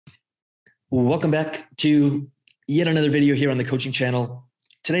Welcome back to yet another video here on the coaching channel.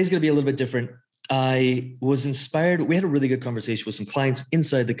 Today's going to be a little bit different. I was inspired. We had a really good conversation with some clients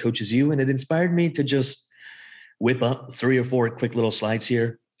inside the Coaches U, and it inspired me to just whip up 3 or 4 quick little slides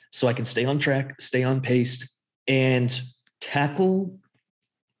here so I can stay on track, stay on pace, and tackle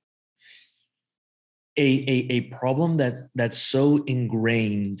a problem that's so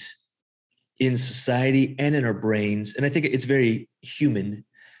ingrained in society and in our brains. And I think it's very human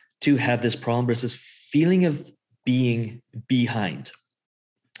to have this problem, but it's this feeling of being behind.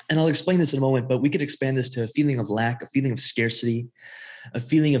 And I'll explain this in a moment, but we could expand this to a feeling of lack, a feeling of scarcity, a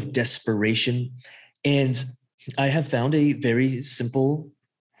feeling of desperation. And I have found a very simple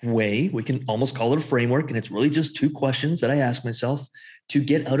way, we can almost call it a framework, and it's really just 2 questions that I ask myself to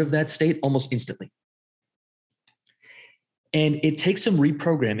get out of that state almost instantly. And it takes some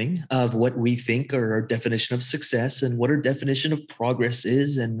reprogramming of what we think are our definition of success and what our definition of progress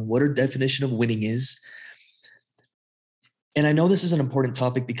is and what our definition of winning is. And I know this is an important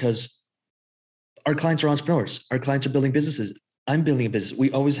topic because our clients are entrepreneurs. Our clients are building businesses. I'm building a business. We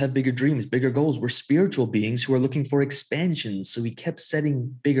always have bigger dreams, bigger goals. We're spiritual beings who are looking for expansion. So we kept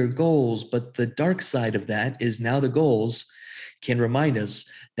setting bigger goals. But the dark side of that is now the goals can remind us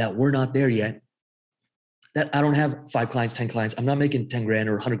that we're not there yet. That I don't have 5 clients, 10 clients. I'm not making 10 grand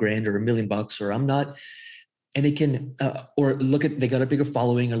or 100 grand or $1 million, or I'm not. And it can, or look at, they got a bigger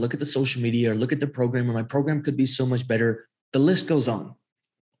following, or look at the social media, or look at the program, or my program could be so much better. The list goes on.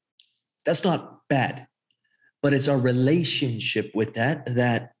 That's not bad, but it's our relationship with that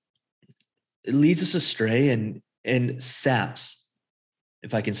it leads us astray and saps,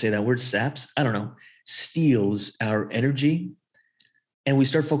 if I can say that word, saps, I don't know, steals our energy. And we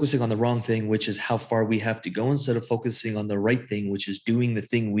start focusing on the wrong thing, which is how far we have to go, instead of focusing on the right thing, which is doing the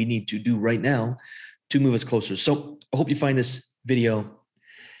thing we need to do right now to move us closer. So I hope you find this video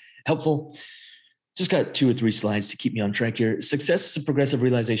helpful. Just got 2 or 3 slides to keep me on track here. Success is a progressive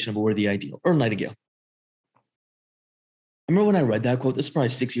realization of a worthy ideal, or Nightingale. I remember when I read that quote, this is probably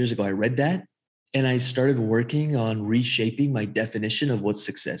 6 years ago, I read that and I started working on reshaping my definition of what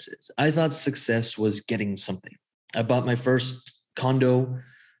success is. I thought success was getting something. I bought my first condo.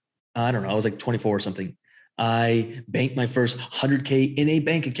 I don't know. I was like 24 or something. I banked my first 100K in a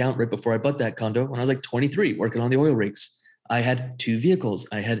bank account right before I bought that condo when I was like 23, working on the oil rigs. I had 2 vehicles.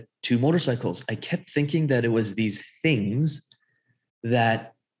 I had 2 motorcycles. I kept thinking that it was these things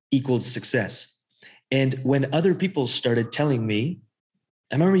that equaled success. And when other people started telling me,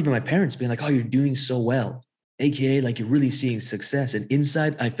 I remember even my parents being like, "Oh, you're doing so well," AKA like you're really seeing success. And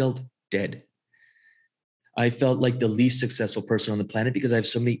inside I felt dead. I felt like the least successful person on the planet because I have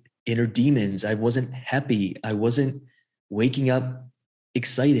so many inner demons. I wasn't happy. I wasn't waking up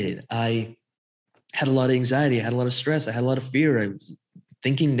excited. I had a lot of anxiety. I had a lot of stress. I had a lot of fear. I was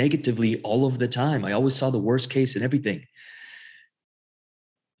thinking negatively all of the time. I always saw the worst case in everything.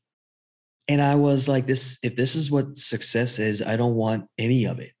 And I was like, if this is what success is, I don't want any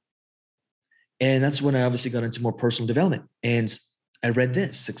of it. And that's when I obviously got into more personal development. And I read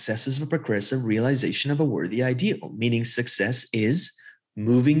this: success is a progressive realization of a worthy ideal, meaning success is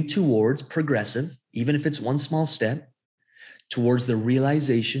moving towards progressive, even if it's one small step, towards the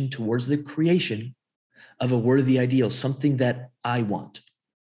realization, towards the creation of a worthy ideal, something that I want,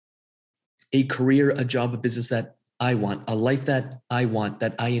 a career, a job, a business that I want, a life that I want,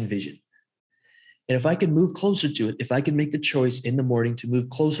 that I envision. And if I can move closer to it, if I can make the choice in the morning to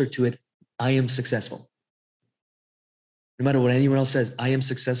move closer to it, I am successful. No matter what anyone else says, I am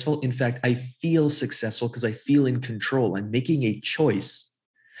successful. In fact, I feel successful because I feel in control. I'm making a choice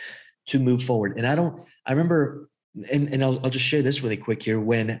to move forward. And I remember, and I'll just share this really quick here.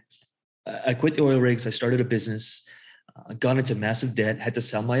 When I quit the oil rigs, I started a business, got into massive debt, had to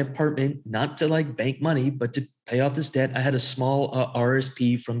sell my apartment, not to like bank money, but to pay off this debt. I had a small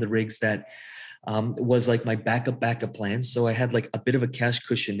RSP from the rigs that was like my backup plan. So I had like a bit of a cash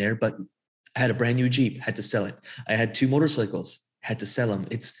cushion there, but I had a brand new Jeep, had to sell it. I had 2 motorcycles, had to sell them.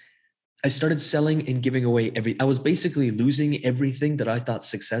 I started selling and giving away I was basically losing everything that I thought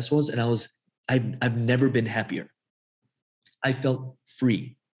success was. And I've never been happier. I felt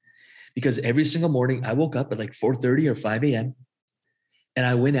free because every single morning I woke up at like 4:30 or 5 a.m. and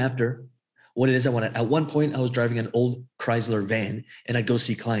I went after what it is I wanted. At one point I was driving an old Chrysler van and I'd go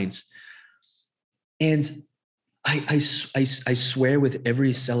see clients. And I swear with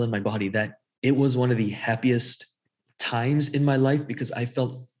every cell in my body that it was one of the happiest times in my life because I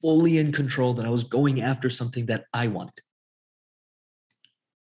felt fully in control, that I was going after something that I wanted.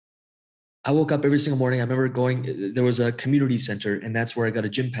 I woke up every single morning. I remember there was a community center, and that's where I got a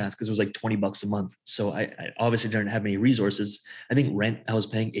gym pass because it was like $20 a month. So I obviously didn't have many resources. I think rent, I was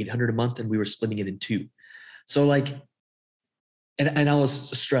paying 800 a month and we were splitting it in two. So like, and I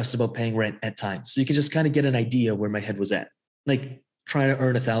was stressed about paying rent at times. So you can just kind of get an idea where my head was at, like trying to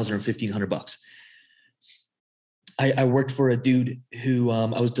earn 1,000 or 1,500 bucks. I worked for a dude who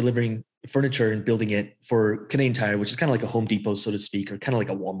I was delivering furniture and building it for Canadian Tire, which is kind of like a Home Depot, so to speak, or kind of like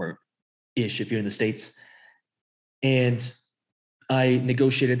a Walmart-ish if you're in the States. And I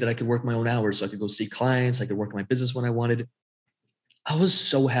negotiated that I could work my own hours, so I could go see clients, I could work my business when I wanted. I was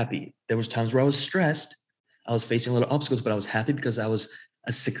so happy. There was times where I was stressed. I was facing a lot of obstacles, but I was happy because I was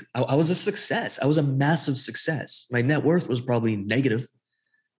a success. I was a massive success. My net worth was probably negative,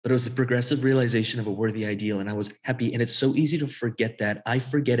 but it was the progressive realization of a worthy ideal. And I was happy. And it's so easy to forget that. I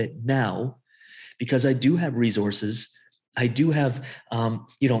forget it now because I do have resources. I do have,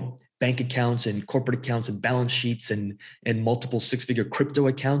 bank accounts and corporate accounts and balance sheets and multiple six-figure crypto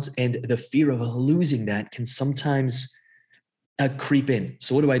accounts. And the fear of losing that can sometimes creep in.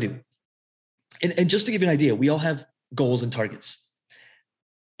 So what do? And just to give you an idea, we all have goals and targets.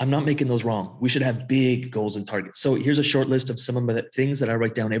 I'm not making those wrong. We should have big goals and targets. So here's a short list of some of the things that I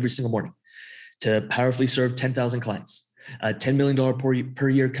write down every single morning: to powerfully serve 10,000 clients, a $10 million per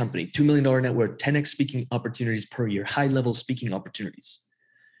year company, $2 million net worth, 10x speaking opportunities per year, high-level speaking opportunities.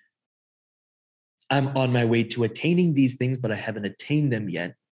 I'm on my way to attaining these things, but I haven't attained them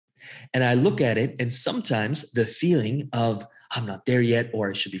yet. And I look at it, and sometimes the feeling of I'm not there yet, or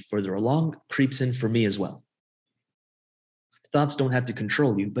I should be further along, creeps in for me as well. Thoughts don't have to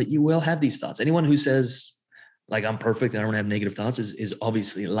control you, but you will have these thoughts. Anyone who says, like, I'm perfect and I don't have negative thoughts is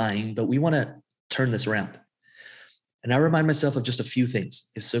obviously lying, but we want to turn this around. And I remind myself of just a few things.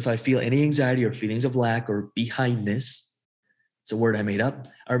 So if I feel any anxiety or feelings of lack or behindness, it's a word I made up,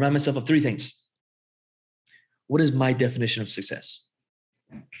 I remind myself of three things. What is my definition of success?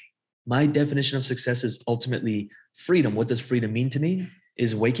 My definition of success is ultimately freedom. What does freedom mean to me?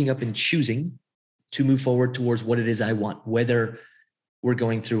 Is waking up and choosing to move forward towards what it is I want, whether we're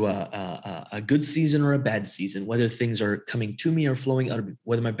going through a good season or a bad season, whether things are coming to me or flowing out of me,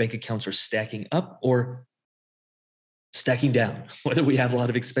 whether my bank accounts are stacking up or stacking down, whether we have a lot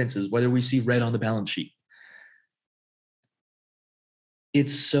of expenses, whether we see red on the balance sheet.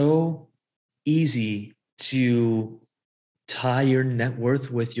 It's so easy to tie your net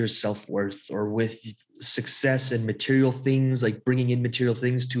worth with your self-worth or with success and material things, like bringing in material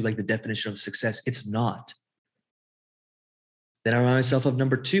things to like the definition of success. It's not. Then I remind myself of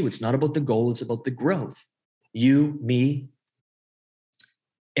number two. It's not about the goal. It's about the growth. You, me,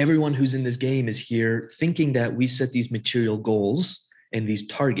 everyone who's in this game is here thinking that we set these material goals and these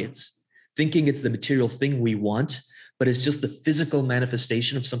targets, thinking it's the material thing we want, but it's just the physical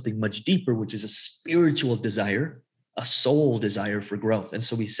manifestation of something much deeper, which is a spiritual desire, a soul desire for growth. And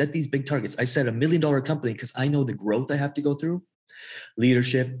so we set these big targets. I set $1 million company because I know the growth I have to go through,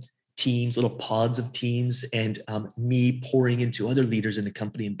 leadership, teams, little pods of teams, and me pouring into other leaders in the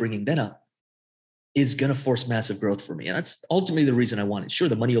company and bringing that up is going to force massive growth for me. And that's ultimately the reason I want it. Sure,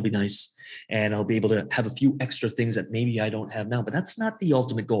 the money will be nice and I'll be able to have a few extra things that maybe I don't have now, but that's not the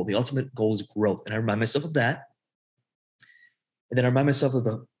ultimate goal. The ultimate goal is growth. And I remind myself of that. And then I remind myself of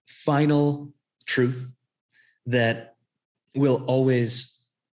the final truth that will always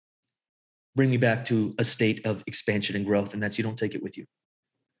bring me back to a state of expansion and growth. And that's you don't take it with you.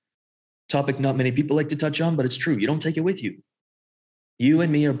 Topic not many people like to touch on, but it's true. You don't take it with you. You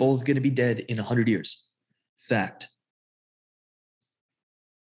and me are both going to be dead in 100 years. Fact.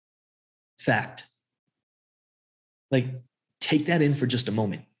 Fact. Like, take that in for just a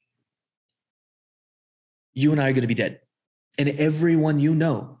moment. You and I are going to be dead. And everyone you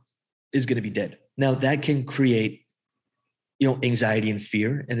know is going to be dead. Now, that can create, anxiety and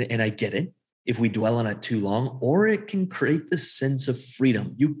fear. And I get it if we dwell on it too long, or it can create this sense of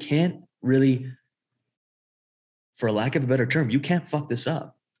freedom. You can't really, for a lack of a better term, you can't fuck this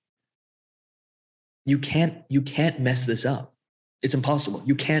up. You can't mess this up. It's impossible.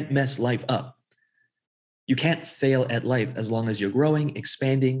 You can't mess life up. You can't fail at life as long as you're growing,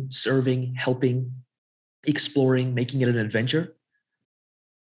 expanding, serving, helping, exploring, making it an adventure.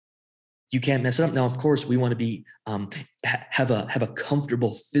 You can't mess it up. Now, of course, we want to be have a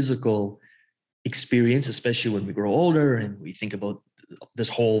comfortable physical experience, especially when we grow older and we think about this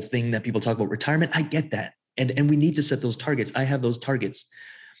whole thing that people talk about retirement. I get that. And we need to set those targets. I have those targets.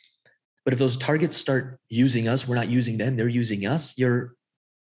 But if those targets start using us, we're not using them, they're using us, you're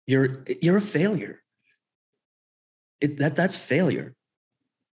a failure. That's failure.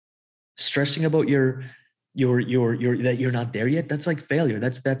 Stressing about your that you're not there yet, that's like failure.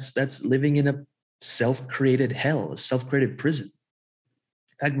 That's living in a self-created hell, a self-created prison.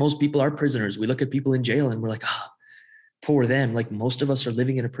 In fact, most people are prisoners. We look at people in jail and we're like, poor them. Like most of us are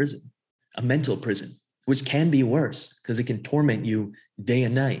living in a prison, a mental prison, which can be worse because it can torment you day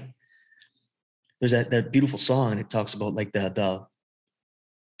and night. There's that beautiful song, and it talks about like the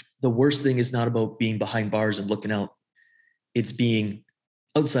worst thing is not about being behind bars and looking out. It's being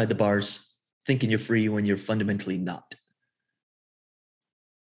outside the bars, thinking you're free when you're fundamentally not.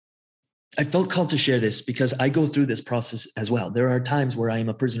 I felt called to share this because I go through this process as well. There are times where I am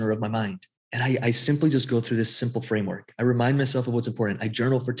a prisoner of my mind, and I simply just go through this simple framework. I remind myself of what's important. I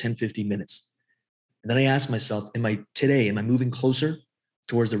journal for 10, 15 minutes. And then I ask myself, am I moving closer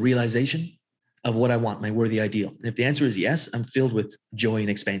towards the realization of what I want, my worthy ideal? And if the answer is yes, I'm filled with joy and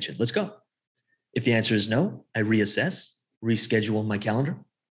expansion. Let's go. If the answer is no, I reassess, reschedule my calendar,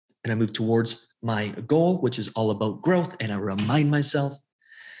 and I move towards my goal, which is all about growth. And I remind myself,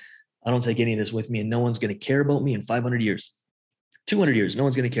 I don't take any of this with me, and no one's going to care about me in 500 years, 200 years. No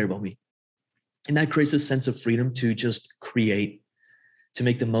one's going to care about me. And that creates a sense of freedom to just create, to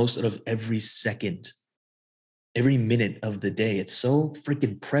make the most out of every second, every minute of the day. It's so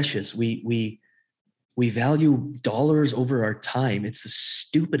freaking precious. We value dollars over our time. It's the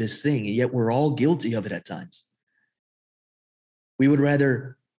stupidest thing, and yet we're all guilty of it at times. We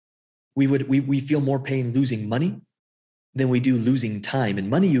feel more pain losing money than we do losing time. And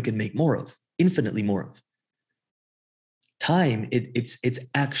money you can make more of, infinitely more of. Time, it's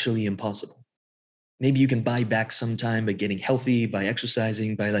actually impossible. Maybe you can buy back some time by getting healthy, by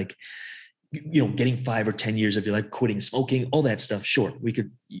exercising, by getting 5 or 10 years of your life, quitting smoking, all that stuff. Sure,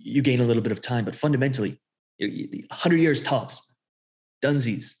 you gain a little bit of time, but fundamentally, 100 years tops,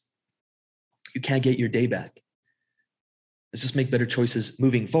 dunsies. You can't get your day back. Let's just make better choices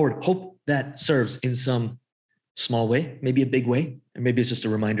moving forward. Hope that serves in some small way, maybe a big way, and maybe it's just a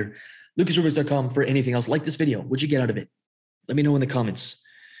reminder. LucasRubix.com for anything else. Like this video. What'd you get out of it? Let me know in the comments.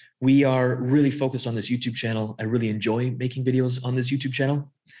 We are really focused on this YouTube channel. I really enjoy making videos on this YouTube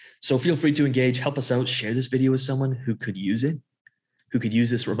channel. So feel free to engage, help us out, share this video with someone who could use it, who could use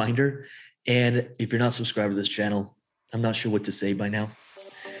this reminder. And if you're not subscribed to this channel, I'm not sure what to say by now.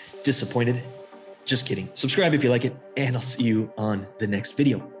 Disappointed? Just kidding. Subscribe if you like it, and I'll see you on the next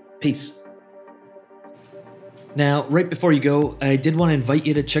video. Peace. Now, right before you go, I did want to invite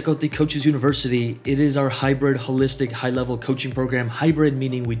you to check out the Coaches University. It is our hybrid, holistic, high-level coaching program. Hybrid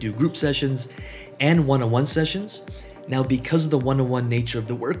meaning we do group sessions and one-on-one sessions. Now, because of the one-on-one nature of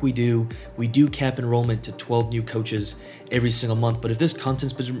the work we do cap enrollment to 12 new coaches every single month. But if this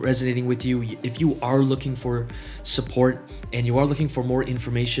content's been resonating with you, if you are looking for support and you are looking for more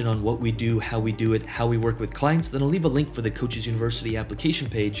information on what we do, how we do it, how we work with clients, then I'll leave a link for the Coaches University application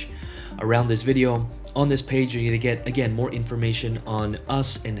page around this video. On this page, you're going to get, again, more information on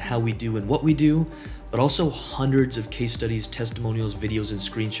us and how we do and what we do, but also hundreds of case studies, testimonials, videos, and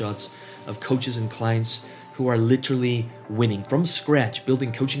screenshots of coaches and clients who are literally winning from scratch,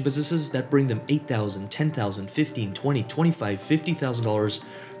 building coaching businesses that bring them $8,000, $10,000, $15,000, $20,000, $25,000, $50,000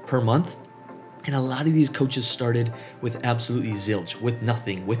 per month. And a lot of these coaches started with absolutely zilch, with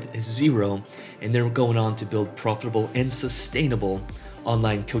nothing, with zero, and they're going on to build profitable and sustainable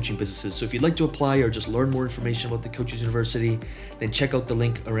online coaching businesses. So if you'd like to apply or just learn more information about the Coaches University, then check out the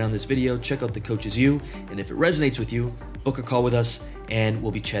link around this video, check out the Coaches U, and if it resonates with you, book a call with us and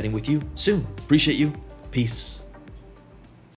we'll be chatting with you soon. Appreciate you. Peace.